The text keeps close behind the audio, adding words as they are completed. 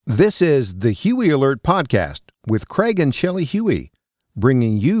This is the Huey Alert Podcast with Craig and Shelley Huey,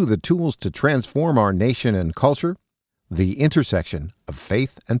 bringing you the tools to transform our nation and culture, the intersection of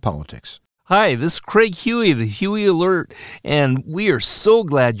faith and politics. Hi, this is Craig Huey, the Huey Alert, and we are so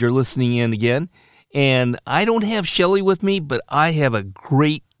glad you're listening in again. And I don't have Shelley with me, but I have a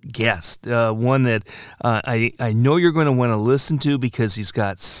great guest, one that I know you're going to want to listen to because he's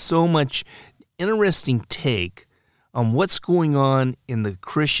got so much interesting take on what's going on in the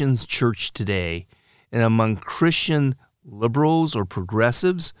Christian's church today and among Christian liberals or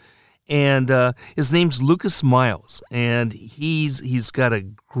progressives. And his name's Lucas Miles, and he's got a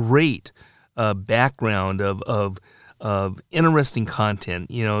great background of interesting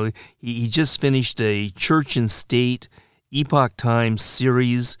content. You know, he just finished a Church and State Epoch Times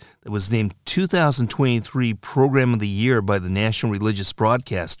series that was named 2023 Program of the Year by the National Religious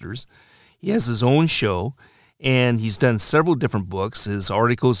Broadcasters. He has his own show, and he's done several different books. His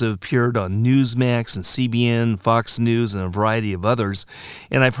articles have appeared on Newsmax and CBN, Fox News, and a variety of others.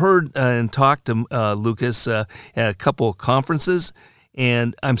 And I've heard and talked to Lucas at a couple of conferences,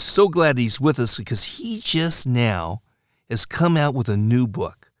 and I'm so glad he's with us because he just now has come out with a new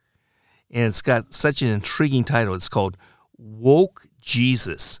book. And it's got such an intriguing title. It's called Woke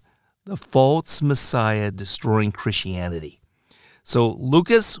Jesus, the False Messiah Destroying Christianity. So,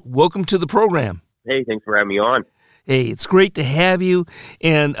 Lucas, welcome to the program. Hey, thanks for having me on. Hey, it's great to have you.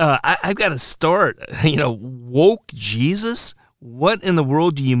 And I've got to start, woke Jesus? What in the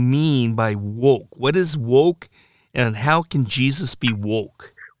world do you mean by woke? What is woke, and how can Jesus be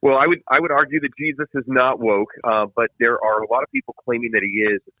woke? Well, I would argue that Jesus is not woke, but there are a lot of people claiming that he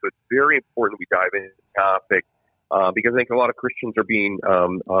is. So it's very important we dive into the topic because I think a lot of Christians are being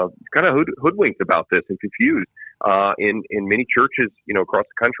kind of hoodwinked about this and confused in many churches, across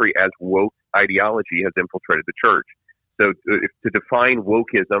the country as woke ideology has infiltrated the church. So to define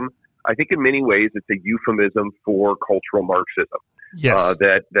wokeism, I think in many ways it's a euphemism for cultural Marxism. Yes.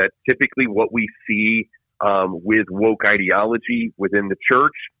 That typically what we see with woke ideology within the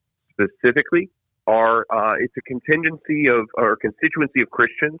church specifically are it's a contingency of or constituency of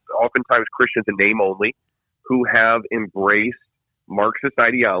Christians, oftentimes Christians in name only, who have embraced Marxist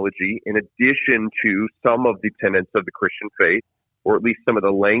ideology in addition to some of the tenets of the Christian faith, or at least some of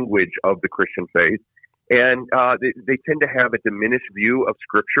the language of the Christian faith. And they tend to have a diminished view of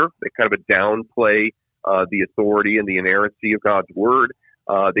Scripture. They kind of downplay the authority and the inerrancy of God's Word.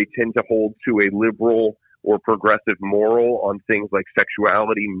 They tend to hold to a liberal or progressive moral on things like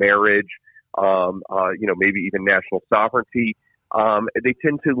sexuality, marriage, maybe even national sovereignty. They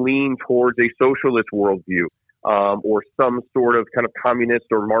tend to lean towards a socialist worldview or some sort of kind of communist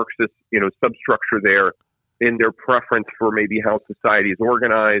or Marxist, substructure there in their preference for maybe how society is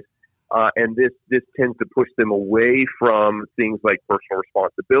organized. And this tends to push them away from things like personal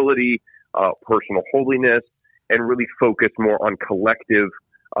responsibility, personal holiness, and really focus more on collective,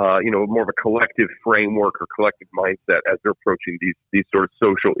 more of a collective framework or collective mindset as they're approaching these sort of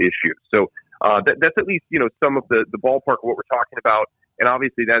social issues. So that's at least, some of the ballpark of what we're talking about. And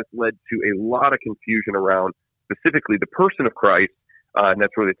obviously that's led to a lot of confusion around specifically the person of Christ. And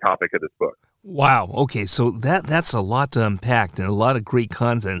that's really the topic of this book. Wow. Okay. So that's a lot to unpack and a lot of great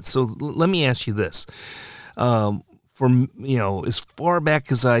content. So let me ask you this. As far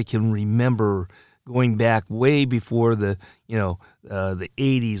back as I can remember, going back way before the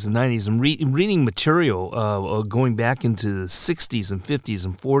 80s and 90s and reading material going back into the 60s and 50s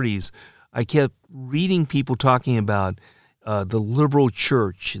and 40s, I kept reading people talking about the liberal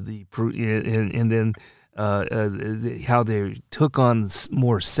church, and then how they took on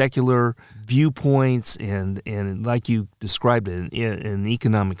more secular viewpoints and like you described it, in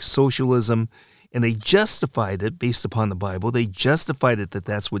economic socialism, and they justified it based upon the Bible. They justified it that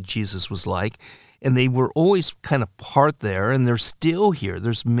that's what Jesus was like, and they were always kind of part there, and they're still here.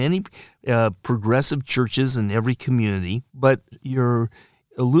 There's many progressive churches in every community, but you're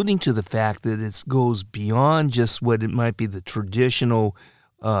alluding to the fact that it goes beyond just what it might be the traditional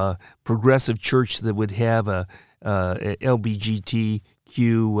progressive church that would have a LGBTQ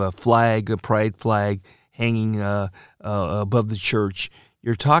flag, a pride flag hanging above the church.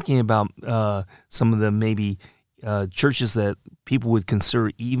 You're talking about some of the maybe churches that people would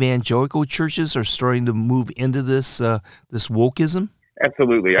consider evangelical churches are starting to move into this wokeism?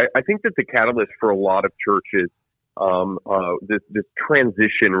 Absolutely. I think that the catalyst for a lot of churches, this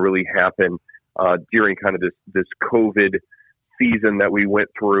transition really happened during kind of this COVID season that we went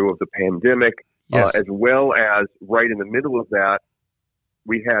through of the pandemic, yes. As well as right in the middle of that,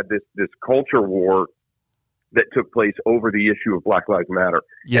 we had this culture war that took place over the issue of Black Lives Matter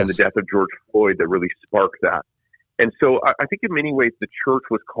yes. and the death of George Floyd that really sparked that. And so I think in many ways the church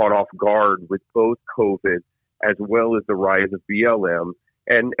was caught off guard with both COVID as well as the rise of BLM.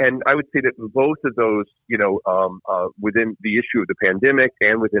 And I would say that both of those, within the issue of the pandemic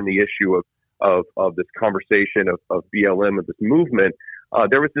and within the issue of this conversation of BLM, of this movement,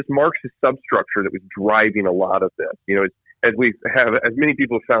 there was this Marxist substructure that was driving a lot of this. As many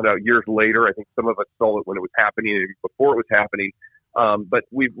people have found out years later, I think some of us saw it when it was happening and before it was happening. But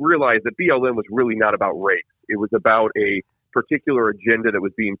we've realized that BLM was really not about race. It was about a particular agenda that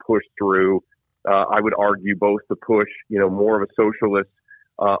was being pushed through. I would argue both to push, more of a socialist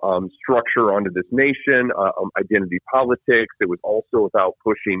structure onto this nation, identity politics. It was also about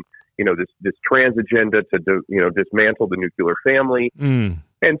pushing, this trans agenda to, dismantle the nuclear family.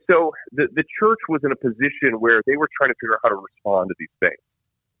 And so the church was in a position where they were trying to figure out how to respond to these things.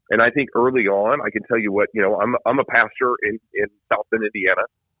 And I think early on, I can tell you what, I'm a pastor in South Bend, Indiana.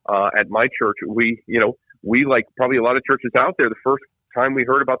 At my church, we like probably a lot of churches out there, the first time we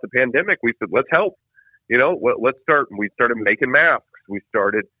heard about the pandemic, we said, let's help. Let's start. We started making masks. We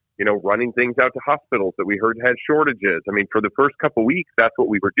started, running things out to hospitals that we heard had shortages. I mean, for the first couple of weeks, that's what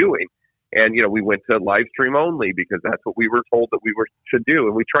we were doing. And, we went to live stream only because that's what we were told that we should do.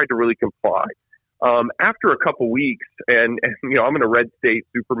 And we tried to really comply. After a couple weeks, and I'm in a red state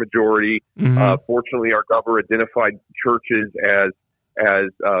supermajority. Fortunately, our governor identified churches as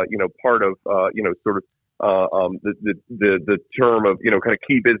part of, sort of the term of, kind of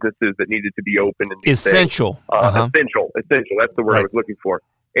key businesses that needed to be open. And essential. Essential. That's the word I was looking for.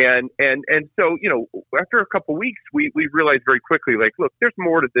 And so, after a couple weeks, we realized very quickly, like, look, there's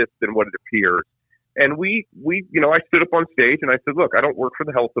more to this than what it appears. And we, I stood up on stage and I said, look, I don't work for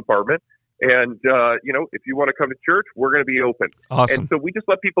the health department. And, if you want to come to church, we're going to be open. Awesome. And so we just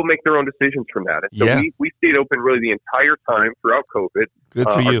let people make their own decisions from that. And so we stayed open really the entire time throughout COVID. Good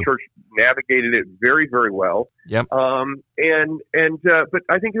for you. Our church navigated it very, very well. Yep. But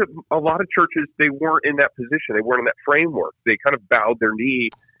I think a lot of churches, they weren't in that position. They weren't in that framework. They kind of bowed their knee,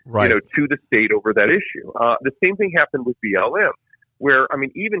 to the state over that issue. The same thing happened with BLM. Where,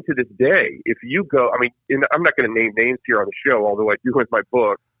 even to this day, if you go, I'm not going to name names here on the show, although I do with my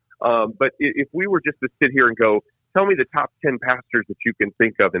book. But if we were just to sit here and go, tell me the top 10 pastors that you can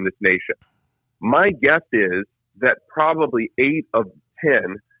think of in this nation, my guess is that probably 8 of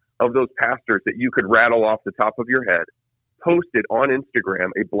 10 of those pastors that you could rattle off the top of your head posted on Instagram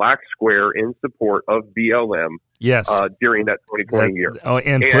a black square in support of BLM. Yes. During that 2020 year.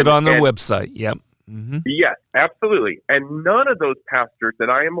 And put on their website. Yep. Mm-hmm. Yes, absolutely. And none of those pastors that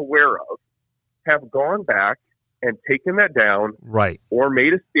I am aware of have gone back and taken that down, or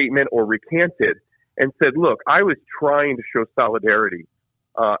made a statement or recanted and said, look, I was trying to show solidarity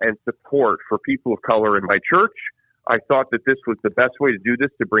and support for people of color in my church. I thought that this was the best way to do this,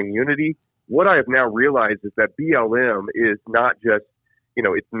 to bring unity. What I have now realized is that BLM is not just,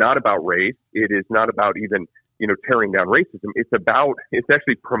 it's not about race. It is not about even, tearing down racism. It's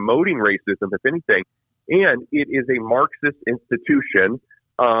actually promoting racism, if anything. And it is a Marxist institution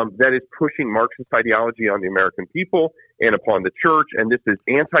that is pushing Marxist ideology on the American people and upon the church. And this is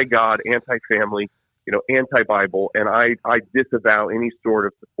anti-God, anti-family, anti-Bible. And I disavow any sort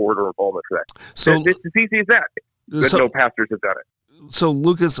of support or involvement for that. So it's as easy as that. But no pastors have done it. So,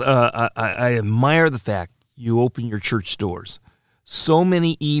 Lucas, I admire the fact you open your church doors. So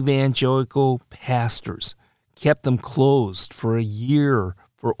many evangelical pastors kept them closed for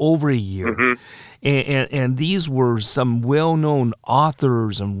over a year. Mm-hmm. And these were some well-known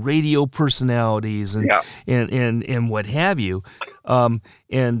authors and radio personalities and what have you.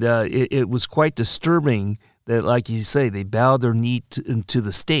 It was quite disturbing that, like you say, they bowed their knee to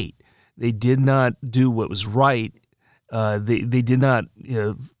the state. They did not do what was right. They did not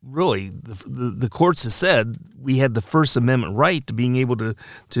really. The courts have said we had the First Amendment right to being able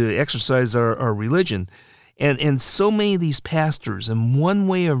to exercise our religion. And so many of these pastors, in one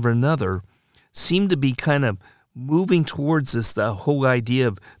way or another, seem to be kind of moving towards the whole idea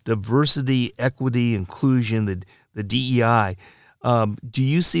of diversity, equity, inclusion, the DEI. Do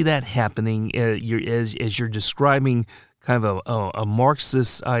you see that happening as you're describing kind of a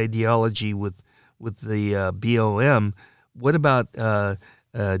Marxist ideology with the BLM? What about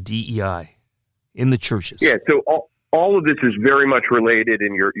DEI in the churches? Yeah, so all of this is very much related,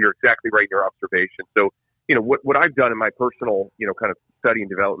 and you're exactly right in your observation. So, what I've done in my personal, kind of study and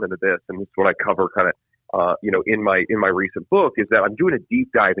development of this, and this is what I cover kind of, in my recent book, is that I'm doing a deep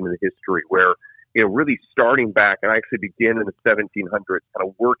dive into the history where, really starting back, and I actually begin in the 1700s, kind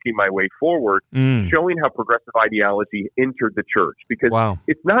of working my way forward, showing how progressive ideology entered the church. Because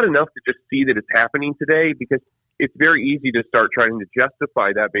it's not enough to just see that it's happening today, because it's very easy to start trying to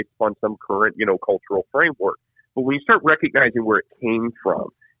justify that based upon some current, cultural framework. But when you start recognizing where it came from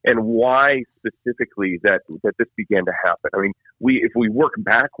and why specifically that this began to happen, I mean, if we work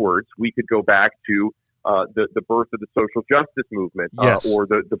backwards, we could go back to the birth of the social justice movement, Yes. or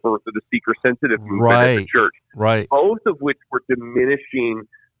the birth of the seeker-sensitive movement in the church. Right. Both of which were diminishing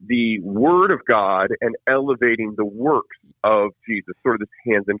the Word of God and elevating the works of Jesus, sort of this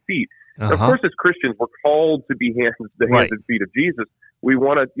hands and feet. Uh-huh. Of course, as Christians, we're called to be hands and feet of Jesus. We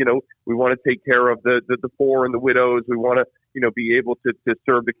want to take care of the poor and the widows. We want to, be able to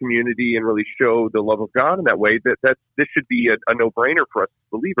serve the community and really show the love of God in that way. This should be a no-brainer for us as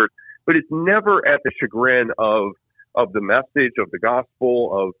believers. But it's never at the chagrin of the message of the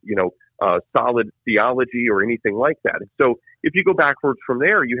gospel, of solid theology or anything like that. And so if you go backwards from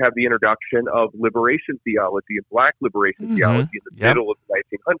there, you have the introduction of liberation theology and black liberation theology in the middle of the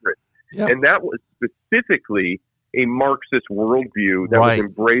 1900s. Yep. And that was specifically a Marxist worldview that was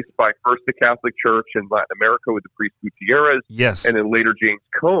embraced by first the Catholic Church in Latin America with the priest Gutierrez, and then later James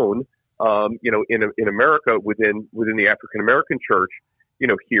Cone, in America within the African American Church,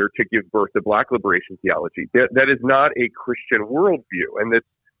 here to give birth to black liberation theology. That is not a Christian worldview, and there's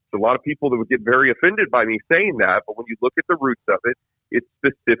a lot of people that would get very offended by me saying that. But when you look at the roots of it, it's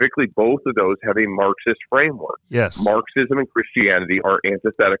specifically both of those have a Marxist framework. Yes, Marxism and Christianity are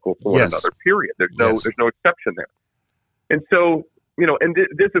antithetical to one another. Period. There's no exception there. And so, and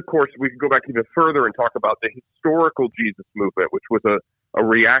this, of course, we can go back even further and talk about the historical Jesus movement, which was a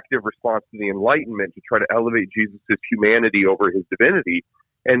reactive response to the Enlightenment to try to elevate Jesus' humanity over his divinity,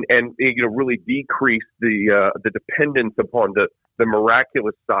 and really decrease the dependence upon the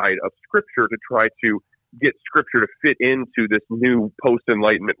miraculous side of Scripture to try to get Scripture to fit into this new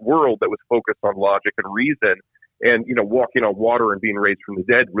post-Enlightenment world that was focused on logic and reason. And, walking on water and being raised from the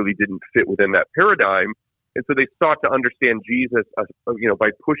dead really didn't fit within that paradigm. And so they sought to understand Jesus, by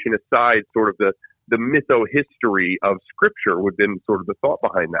pushing aside sort of the mytho-history of Scripture within sort of the thought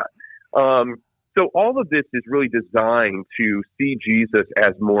behind that. So all of this is really designed to see Jesus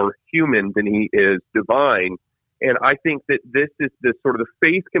as more human than he is divine. And I think that this is the sort of the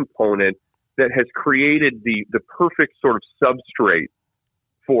faith component that has created the perfect sort of substrate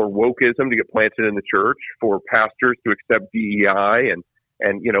for wokeism to get planted in the church, for pastors to accept DEI,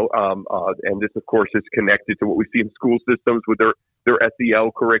 and this, of course, is connected to what we see in school systems with their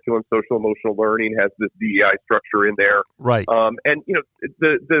SEL curriculum. Social emotional learning has this DEI structure in there. Right.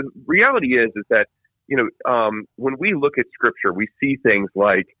 The reality is that, when we look at Scripture, we see things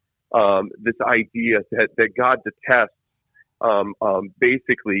like this idea that God detests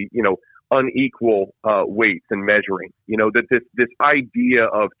basically, unequal weights and measuring. That this idea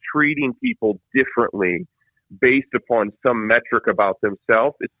of treating people differently based upon some metric about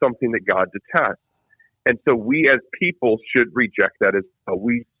themselves is something that God detests. And so we as people should reject that as well.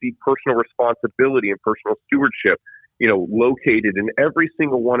 We see personal responsibility and personal stewardship, located in every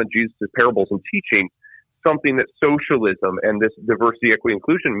single one of Jesus' parables and teachings, something that socialism and this diversity, equity,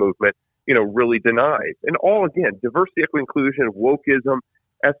 inclusion movement, really denies. And all, again, diversity, equity, inclusion, wokeism,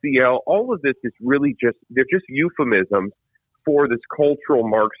 SEL, all of this is really they're just euphemisms for this cultural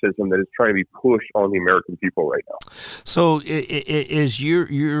Marxism that is trying to be pushed on the American people right now. So as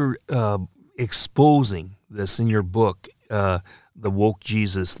you're exposing this in your book, The Woke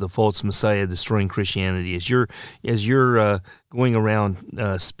Jesus, the False Messiah Destroying Christianity, as you're going around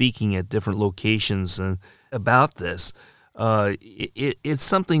speaking at different locations about this, it's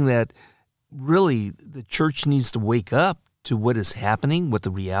something that really the church needs to wake up to what is happening, what the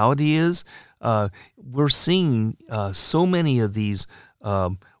reality is. We're seeing so many of these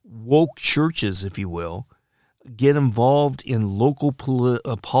woke churches, if you will, get involved in local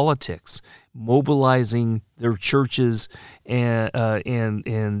politics, mobilizing their churches and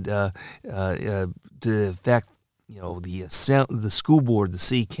the fact, the school board, the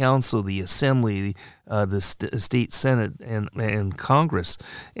city council, the assembly, the state senate, and Congress,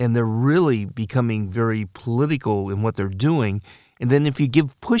 and they're really becoming very political in what they're doing. And then if you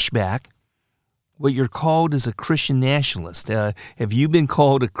give pushback, what you're called is a Christian nationalist. Have you been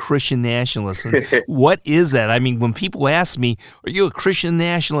called a Christian nationalist? And what is that? I mean, when people ask me, "Are you a Christian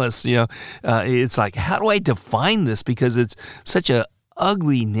nationalist?" It's like, how do I define this? Because it's such a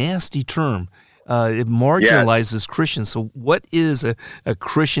ugly, nasty term. It marginalizes Christians. So what is a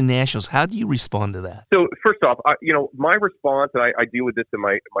Christian nationalist? How do you respond to that? So first off, my response, and I deal with this in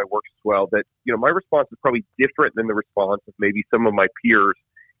my work as well, that, my response is probably different than the response of maybe some of my peers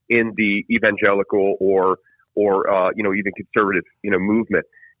in the evangelical or even conservative, movement.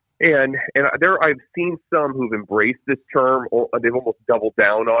 And there I've seen some who've embraced this term, or they've almost doubled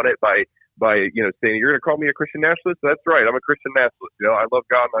down on it by saying, "You're going to call me a Christian nationalist?" That's right, I'm a Christian nationalist. I love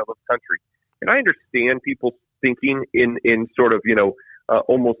God and I love country. And I understand people's thinking in sort of,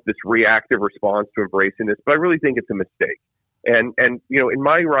 almost this reactive response to embracing this, but I really think it's a mistake. And in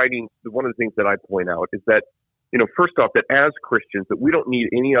my writings, one of the things that I point out is that, first off, that as Christians, that we don't need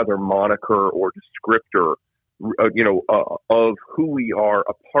any other moniker or descriptor, of who we are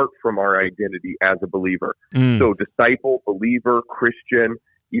apart from our identity as a believer. So disciple, believer, Christian,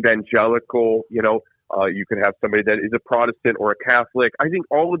 evangelical, you can have somebody that is a Protestant or a Catholic. I think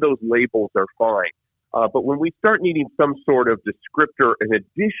all of those labels are fine. But when we start needing some sort of descriptor in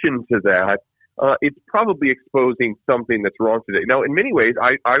addition to that, it's probably exposing something that's wrong today. Now, in many ways,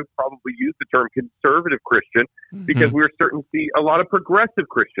 I probably use the term conservative Christian because we're starting to see a lot of progressive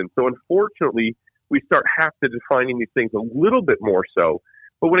Christians. So unfortunately, we have to defining these things a little bit more so.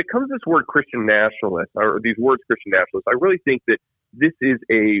 But when it comes to this word Christian nationalist, or these words Christian nationalist, I really think that this is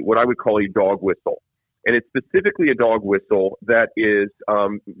what I would call a dog whistle. And it's specifically a dog whistle that is,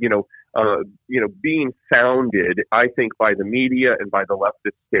 being sounded, I think, by the media and by the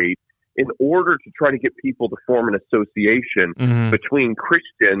leftist state in order to try to get people to form an association between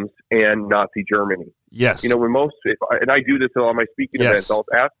Christians and Nazi Germany. Yes. When and I do this at all my speaking events, I'll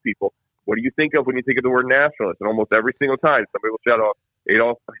ask people, what do you think of when you think of the word nationalist? And almost every single time, somebody will shout out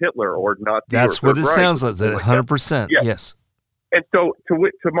Adolf Hitler or Nazi. That's what it sounds like, 100%. Yes. And so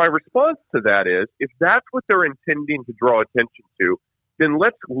to my response to that is, if that's what they're intending to draw attention to, then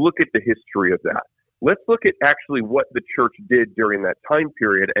let's look at the history of that. Let's look at actually what the church did during that time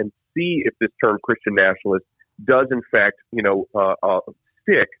period and see if this term Christian nationalist does in fact,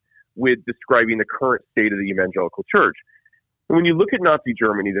 stick with describing the current state of the evangelical church. And when you look at Nazi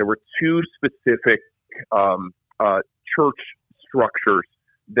Germany, there were two specific church structures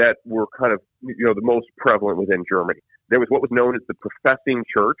that were kind of, the most prevalent within Germany. There was what was known as the professing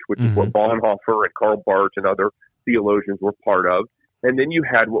church, which is what Bonhoeffer and Karl Barth and other theologians were part of. And then you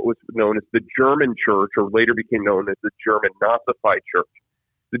had what was known as the German church, or later became known as the German Nazified church.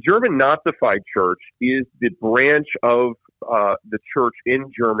 The German Nazified church is the branch of the church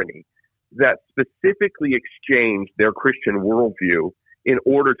in Germany that specifically exchanged their Christian worldview in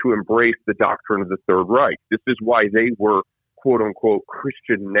order to embrace the doctrine of the Third Reich. This is why they were, quote unquote,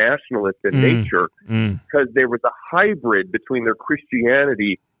 Christian nationalist in nature, because there was a hybrid between their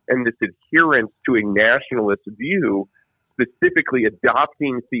Christianity and this adherence to a nationalist view, specifically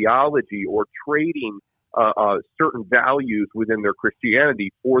adopting theology or trading certain values within their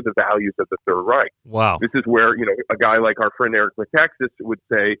Christianity for the values of the Third Reich. Wow. This is where, a guy like our friend Eric Metaxas would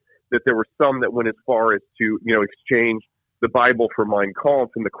say that there were some that went as far as to, exchange the Bible for Mein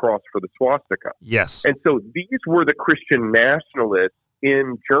Kampf and the cross for the swastika. Yes. And so these were the Christian nationalists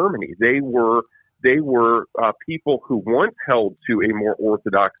in Germany. They were people who once held to a more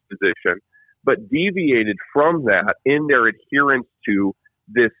orthodox position, but deviated from that in their adherence to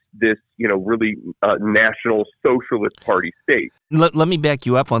this really national socialist party state. Let me back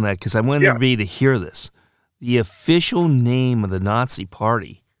you up on that because I wanted everybody to hear this. The official name of the Nazi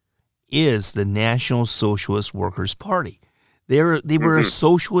Party is the National Socialist Workers' Party. They were a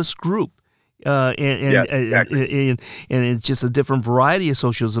socialist group, and it's just a different variety of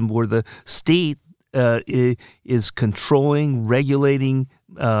socialism where the state is controlling, regulating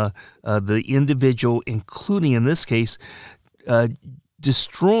the individual, including in this case,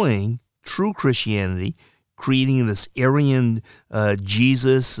 destroying true Christianity, creating this Aryan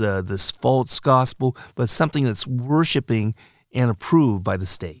Jesus, this false gospel, but something that's worshiping and approved by the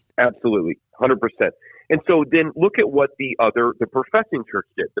state. Absolutely, 100%. And so then look at what the professing church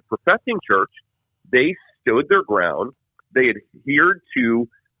did. The professing church, they stood their ground. They adhered to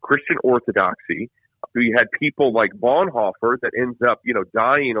Christian orthodoxy. We had people like Bonhoeffer that ends up,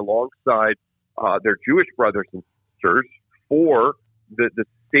 dying alongside their Jewish brothers and sisters for the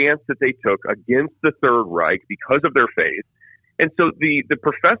stance that they took against the Third Reich because of their faith. And so the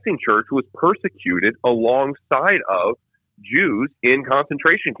professing church was persecuted alongside of Jews in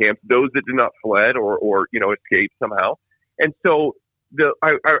concentration camps, those that did not fled or escaped somehow. And so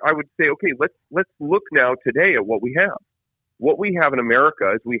I would say, okay, let's look now today at what we have. What we have in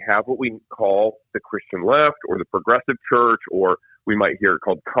America is we have what we call the Christian left or the progressive church, or we might hear it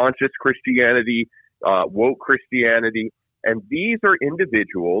called conscious Christianity, woke Christianity. And these are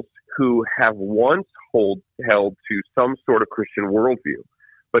individuals who have once held to some sort of Christian worldview,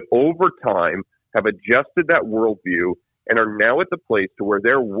 but over time have adjusted that worldview and are now at the place to where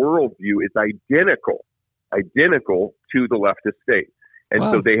their worldview is identical to the leftist state. And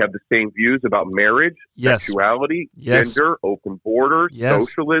so they have the same views about marriage, sexuality, gender, open borders,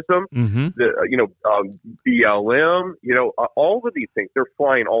 socialism, BLM, all of these things. They're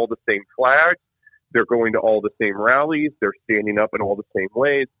flying all the same flags. They're going to all the same rallies. They're standing up in all the same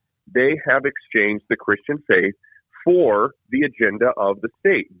ways. they have exchanged the Christian faith for the agenda of the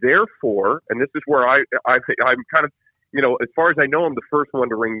state. Therefore, and this is where I'm kind of, as far as I know, I'm the first one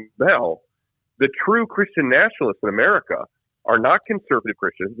to ring the bell. The true Christian nationalists in America are not conservative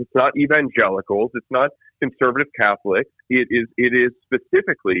Christians. It's not evangelicals. It's not conservative Catholics. It is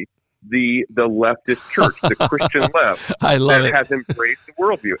specifically the leftist church, the Christian left, I love that has embraced the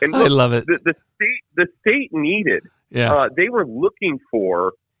worldview. And I love it. The state needed. Yeah. They were looking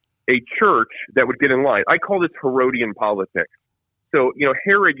for a church that would get in line. I call this Herodian politics. So,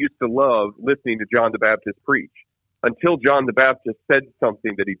 Herod used to love listening to John the Baptist preach until John the Baptist said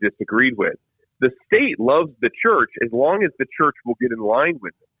something that he disagreed with. The state loves the church as long as the church will get in line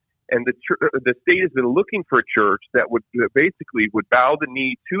with it. And the state has been looking for a church that would basically bow the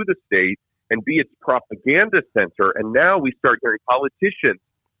knee to the state and be its propaganda center. And now we start hearing politicians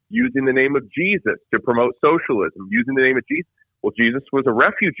using the name of Jesus to promote socialism, using the name of Jesus. Well, Jesus was a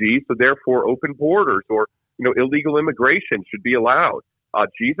refugee, so therefore open borders or, illegal immigration should be allowed.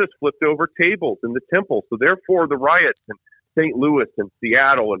 Jesus flipped over tables in the temple, so therefore the riots in St. Louis and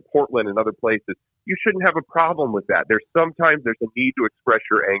Seattle and Portland and other places, you shouldn't have a problem with that. Sometimes there's a need to express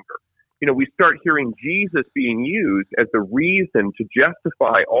your anger. We start hearing Jesus being used as the reason to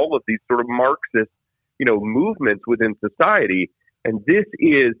justify all of these sort of Marxist, movements within society. And this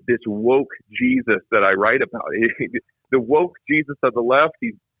is this woke Jesus that I write about. The woke Jesus of the left,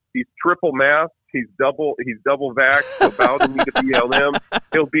 he's triple masked, he's double vaxxed, he'll bow the knee to BLM.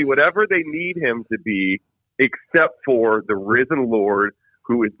 He'll be whatever they need him to be, except for the risen Lord,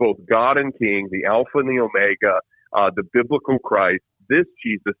 who is both God and King, the Alpha and the Omega, the biblical Christ. This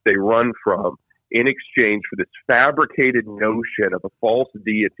Jesus they run from in exchange for this fabricated notion of a false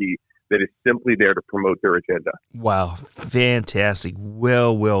deity that is simply there to promote their agenda. Wow, fantastic.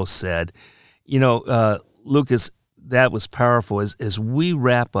 Well said. Lucas, that was powerful. As we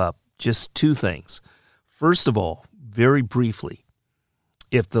wrap up, just two things. First of all, very briefly,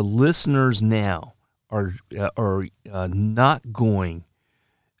 if the listeners now are not going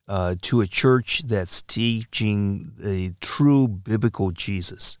to a church that's teaching the true biblical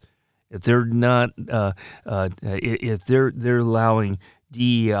Jesus, if they're not, if they're allowing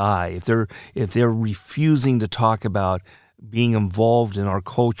DEI, if they're refusing to talk about being involved in our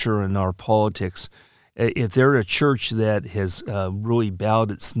culture and our politics, if they're a church that has really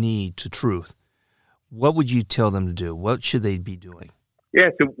bowed its knee to truth, what would you tell them to do? What should they be doing? Yeah,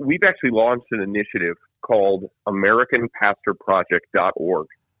 so we've actually launched an initiative called AmericanPastorProject.org.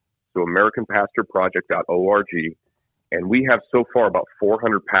 So AmericanPastorProject.org. And we have so far about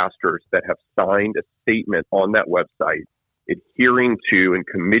 400 pastors that have signed a statement on that website adhering to and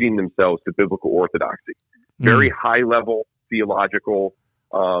committing themselves to biblical orthodoxy. Very high-level theological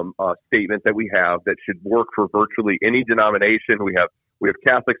statement that we have that should work for virtually any denomination. We have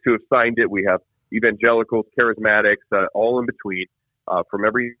Catholics who have signed it. We have evangelicals, charismatics, all in between. From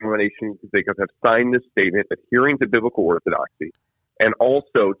every denomination you can think of have signed this statement adhering to biblical orthodoxy and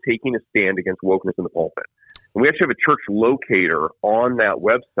also taking a stand against wokeness in the pulpit. And we actually have a church locator on that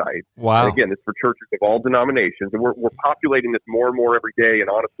website. Wow. And again, it's for churches of all denominations. And we're populating this more and more every day. And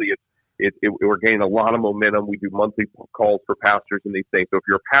honestly, we're gaining a lot of momentum. We do monthly calls for pastors and these things. So if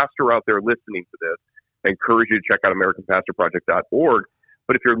you're a pastor out there listening to this, I encourage you to check out AmericanPastorProject.org.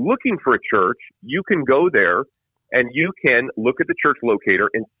 But if you're looking for a church, you can go there and you can look at the church locator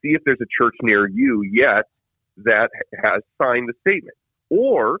and see if there's a church near you yet that has signed the statement.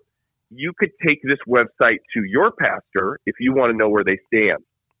 Or you could take this website to your pastor if you want to know where they stand.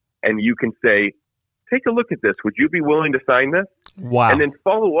 And you can say, take a look at this. Would you be willing to sign this? Wow. And then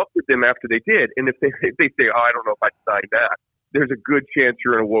follow up with them after they did. And if they say, oh, I don't know if I'd sign that, there's a good chance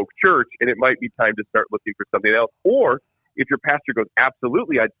you're in a woke church and it might be time to start looking for something else. Or if your pastor goes,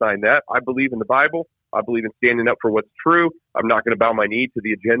 absolutely, I'd sign that. I believe in the Bible. I believe in standing up for what's true. I'm not going to bow my knee to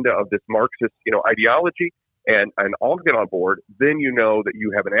the agenda of this Marxist, ideology. And I'll get on board, then you know that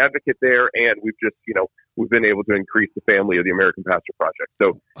you have an advocate there, and we've been able to increase the family of the American Pastor Project.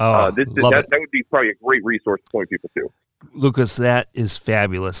 So that would be probably a great resource to point people to. Lucas, that is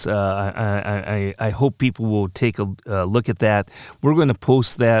fabulous. I hope people will take a look at that. We're going to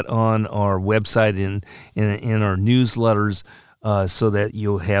post that on our website in our newsletters. So that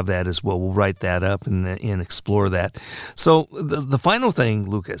you'll have that as well. We'll write that up and explore that. So the final thing,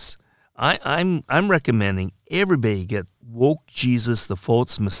 Lucas, I'm recommending everybody get Woke Jesus, the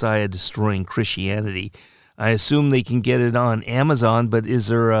False Messiah Destroying Christianity. I assume they can get it on Amazon, but is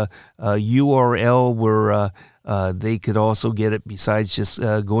there a URL where they could also get it besides just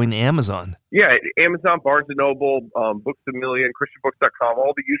going to Amazon? Yeah, Amazon, Barnes & Noble, Books A Million, ChristianBooks.com,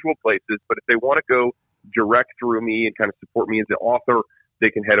 all the usual places. But if they want to go direct through me and kind of support me as the author, they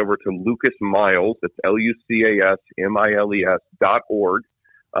can head over to Lucas Miles, that's LUCASMILES.org,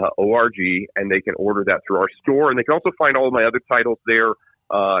 O-R-G, and they can order that through our store. And they can also find all of my other titles there,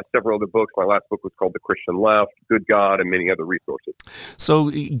 several other books. My last book was called The Christian Left, Good God, and many other resources. So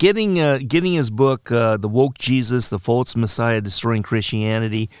getting his book, The Woke Jesus, The False Messiah Destroying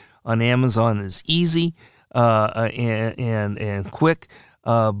Christianity, on Amazon is easy and quick.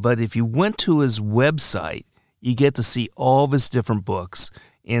 But if you went to his website, you get to see all of his different books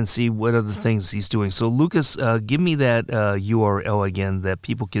and see what other things he's doing. So, Lucas, give me that URL again that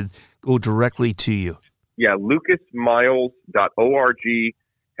people can go directly to you. Yeah, lucasmiles.org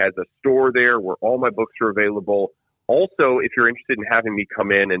has a store there where all my books are available. Also, if you're interested in having me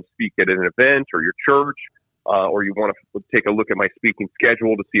come in and speak at an event or your church, or you want to take a look at my speaking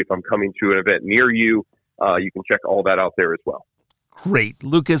schedule to see if I'm coming to an event near you, you can check all that out there as well. Great.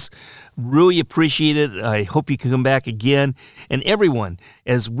 Lucas, really appreciate it. I hope you can come back again. And everyone,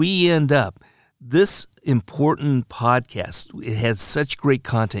 as we end up, this important podcast, it has such great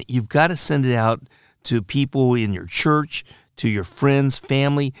content. You've got to send it out to people in your church, to your friends,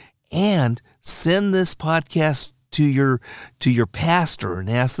 family, and send this podcast to your pastor and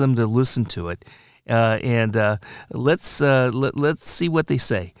ask them to listen to it. Let's see what they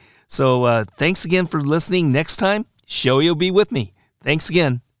say. So thanks again for listening. Next time, Shelley will be with me. Thanks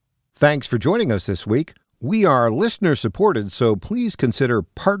again. Thanks for joining us this week. We are listener-supported, so please consider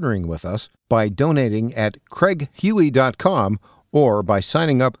partnering with us by donating at craighuey.com or by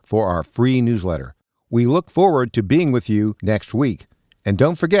signing up for our free newsletter. We look forward to being with you next week. And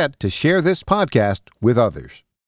don't forget to share this podcast with others.